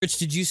Rich,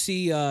 did you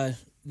see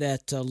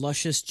that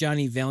luscious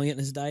Johnny Valiant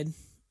has died?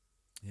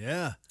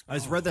 Yeah, I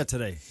just read that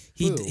today.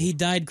 He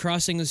died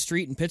crossing the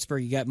street in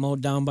Pittsburgh. He got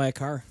mowed down by a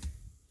car.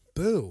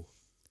 Boo.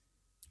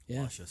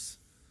 Yeah. Luscious.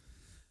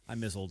 I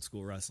miss old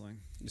school wrestling.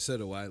 So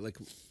do I. Like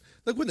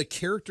when the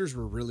characters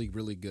were really,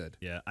 really good.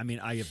 Yeah, I mean,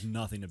 I have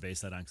nothing to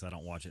base that on because I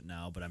don't watch it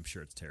now, but I'm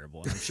sure it's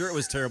terrible. And I'm sure it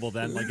was terrible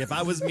then. Like, if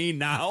I was me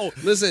now,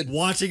 Listen,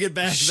 watching it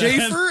back then.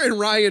 Schaefer and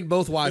Ryan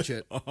both watch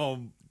it. Oh,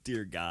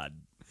 dear God.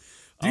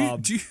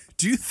 Do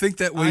you think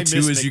that way I too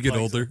miss as you Nick get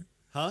Plexer. older?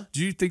 Huh?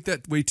 Do you think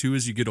that way too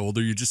as you get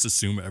older? You just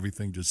assume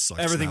everything just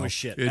sucks. Everything now? was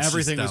shit. It's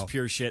Everything just was now.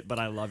 pure shit, but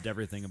I loved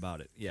everything about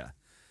it. Yeah.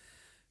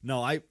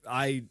 No, I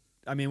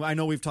mean, I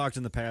know we've talked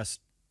in the past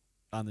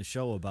on the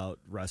show about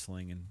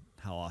wrestling and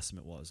how awesome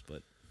it was,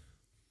 but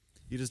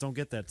you just don't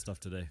get that stuff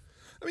today.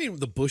 I mean,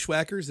 the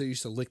bushwhackers, they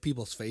used to lick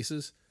people's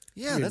faces.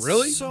 Yeah, I mean, that's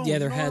really? so Yeah,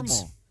 their normal.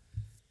 heads.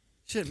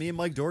 Shit, me and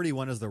Mike Doherty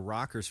went as the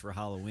Rockers for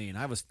Halloween.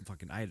 I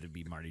had to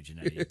be Marty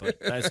Jannetty, but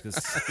that's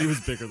because he was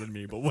bigger than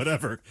me, but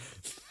whatever.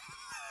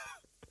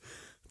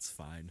 It's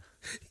fine.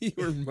 You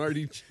were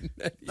Marty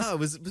Jannetty. No, it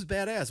was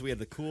badass. We had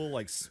the cool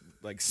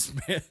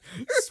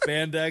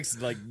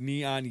spandex, like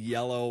neon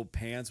yellow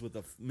pants with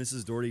the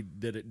Mrs. Doherty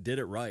did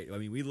it right. I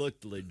mean, we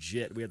looked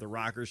legit. We had the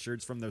Rocker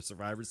shirts from the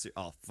Survivor Series.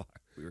 Oh fuck,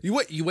 You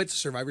went to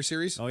Survivor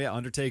Series? Oh yeah,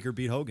 Undertaker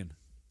beat Hogan.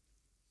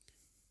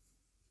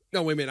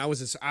 No, wait a minute. I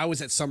was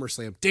at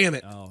SummerSlam. Damn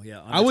it. Oh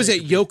yeah, I was at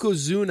Undertaker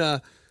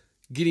Yokozuna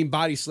getting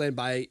body slammed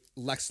by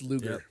Lex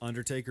Luger. beat-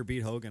 Undertaker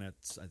beat Hogan at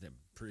I'm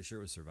pretty sure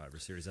it was Survivor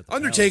Series at the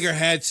Undertaker Palace.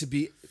 had to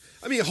be.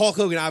 I mean, Hulk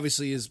Hogan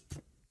obviously is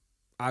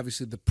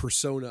the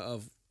persona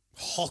of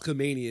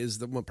Hulkamania is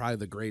probably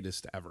the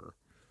greatest ever.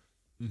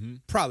 Mm-hmm.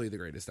 Probably the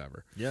greatest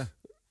ever. Yeah,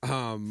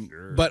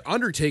 But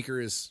Undertaker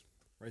is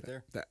right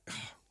there. that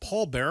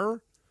Paul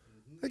Bearer.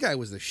 That guy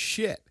was the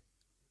shit.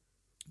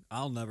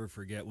 I'll never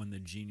forget when the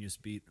Genius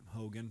beat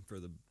Hogan for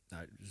the.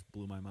 That just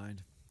blew my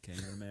mind. Can't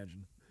even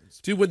imagine.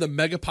 Dude, when the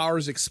Mega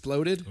Powers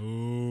exploded,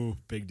 Oh,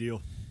 big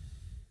deal.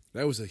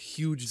 that was a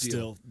huge deal.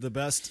 Still,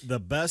 the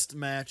best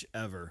match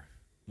ever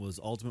was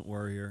Ultimate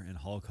Warrior and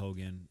Hulk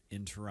Hogan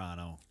in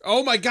Toronto.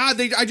 Oh my God!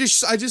 I just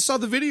saw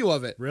the video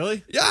of it.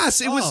 Really? Yes,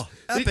 it was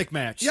epic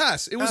match.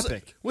 Yes, it was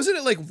epic. Wasn't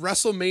it like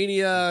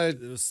WrestleMania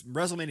It was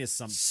WrestleMania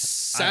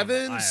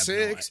 7,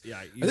 6? Yeah,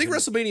 I think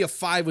WrestleMania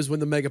 5 was when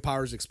the Mega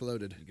Powers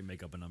exploded. You can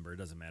make up a number; it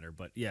doesn't matter.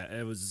 But yeah,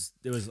 it was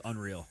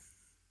unreal.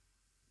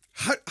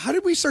 How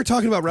did we start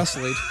talking about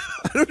wrestling?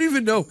 I don't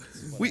even know.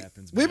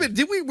 happens, Wait a man.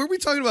 minute, were we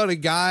talking about a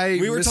guy?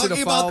 We were missing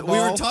talking a foul about we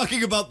were ball?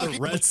 talking about the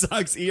Red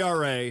Sox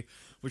ERA,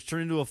 which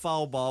turned into a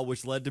foul ball,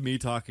 which led to me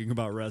talking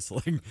about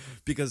wrestling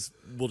because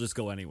we'll just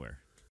go anywhere.